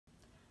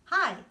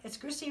Hi, it's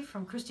Christy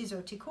from Christy's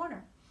OT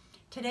Corner.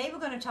 Today we're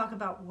going to talk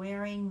about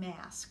wearing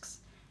masks.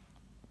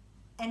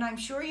 And I'm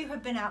sure you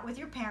have been out with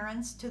your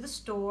parents to the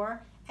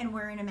store and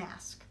wearing a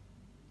mask.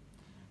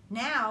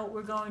 Now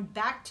we're going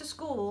back to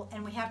school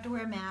and we have to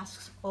wear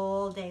masks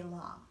all day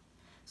long.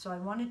 So I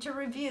wanted to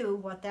review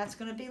what that's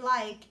going to be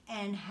like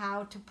and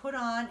how to put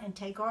on and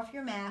take off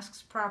your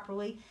masks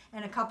properly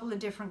and a couple of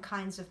different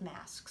kinds of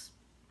masks.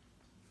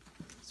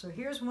 So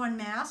here's one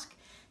mask.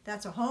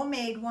 That's a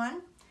homemade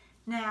one.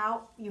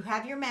 Now you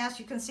have your mask.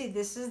 You can see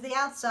this is the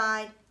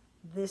outside,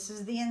 this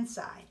is the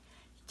inside.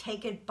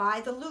 Take it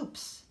by the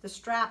loops, the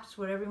straps,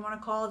 whatever you want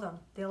to call them,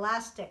 the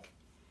elastic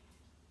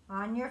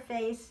on your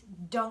face.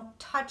 Don't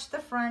touch the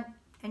front,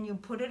 and you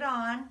put it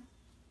on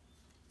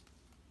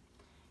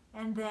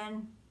and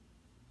then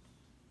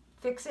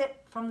fix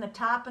it from the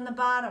top and the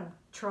bottom.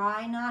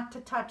 Try not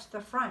to touch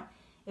the front.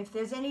 If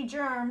there's any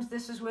germs,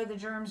 this is where the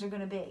germs are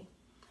going to be.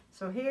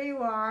 So here you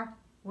are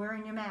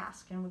wearing your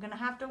mask, and we're going to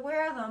have to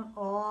wear them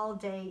all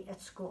day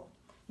at school.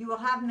 You will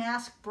have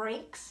mask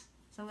breaks,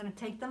 so I'm going to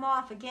take them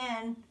off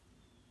again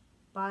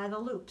by the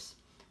loops.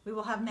 We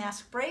will have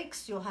mask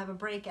breaks. You'll have a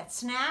break at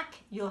snack,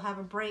 you'll have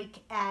a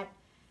break at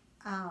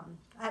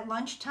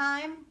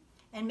lunchtime,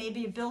 and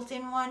maybe a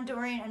built-in one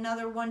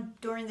another one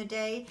during the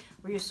day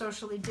where you're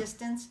socially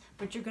distanced,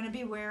 but you're going to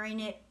be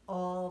wearing it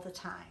all the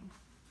time.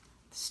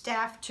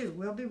 Staff too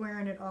will be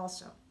wearing it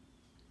also.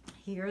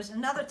 Here's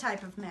another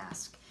type of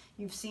mask.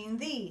 You've seen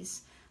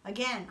these.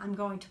 Again, I'm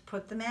going to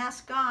put the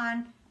mask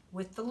on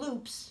with the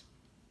loops.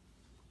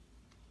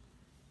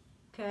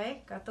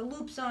 Okay, got the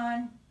loops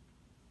on.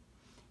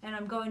 And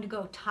I'm going to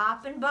go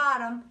top and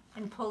bottom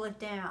and pull it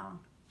down.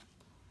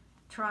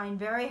 Trying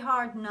very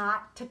hard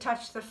not to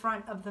touch the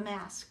front of the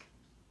mask.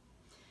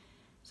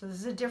 So this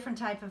is a different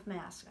type of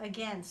mask.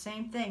 Again,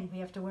 same thing. We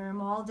have to wear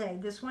them all day.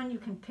 This one you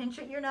can pinch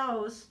at your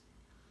nose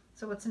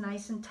so it's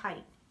nice and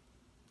tight.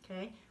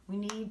 Okay, we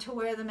need to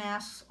wear the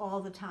masks all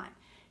the time.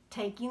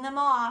 Taking them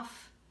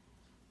off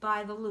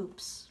by the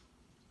loops.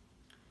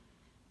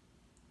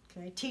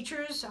 Okay,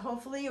 teachers,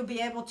 hopefully you'll be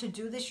able to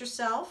do this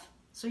yourself.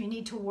 So you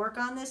need to work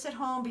on this at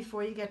home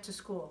before you get to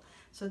school.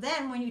 So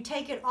then when you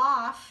take it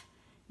off,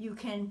 you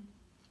can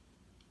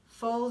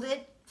fold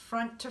it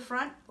front to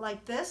front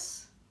like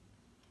this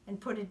and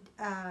put it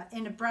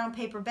in a brown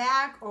paper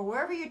bag or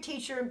wherever your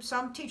teacher,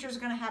 some teachers are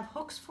going to have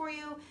hooks for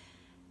you.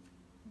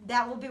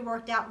 That will be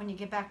worked out when you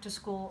get back to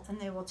school, and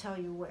they will tell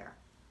you where.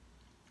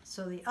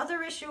 So the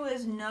other issue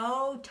is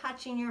no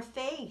touching your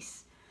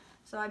face.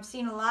 So I've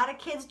seen a lot of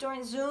kids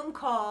during Zoom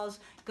calls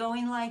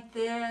going like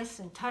this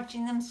and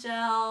touching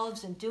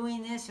themselves and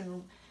doing this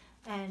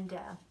and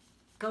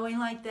going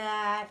like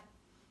that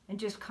and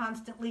just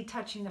constantly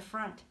touching the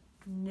front.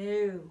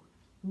 No,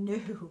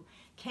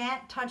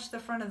 can't touch the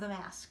front of the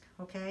mask,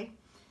 okay?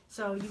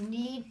 So you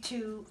need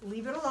to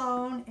leave it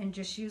alone and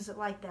just use it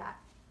like that.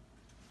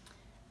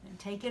 And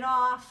take it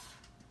off.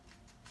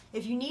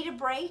 If you need a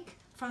break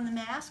from the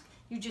mask,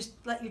 you just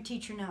let your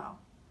teacher know.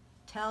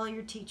 Tell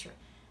your teacher.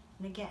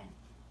 And again,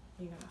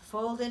 you're going to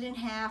fold it in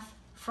half,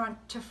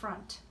 front to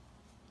front.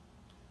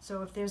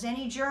 So if there's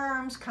any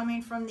germs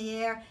coming from the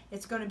air,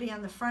 it's going to be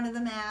on the front of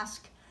the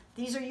mask.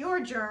 These are your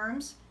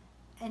germs,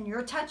 and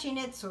you're touching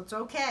it, so it's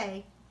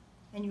okay.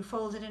 And you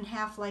fold it in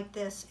half like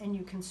this, and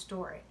you can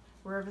store it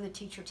wherever the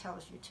teacher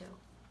tells you to.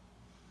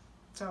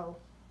 So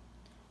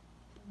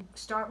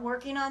start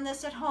working on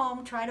this at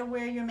home. Try to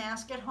wear your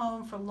mask at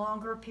home for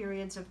longer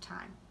periods of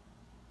time.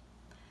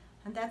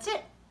 And that's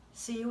it.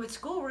 See you at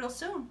school real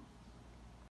soon.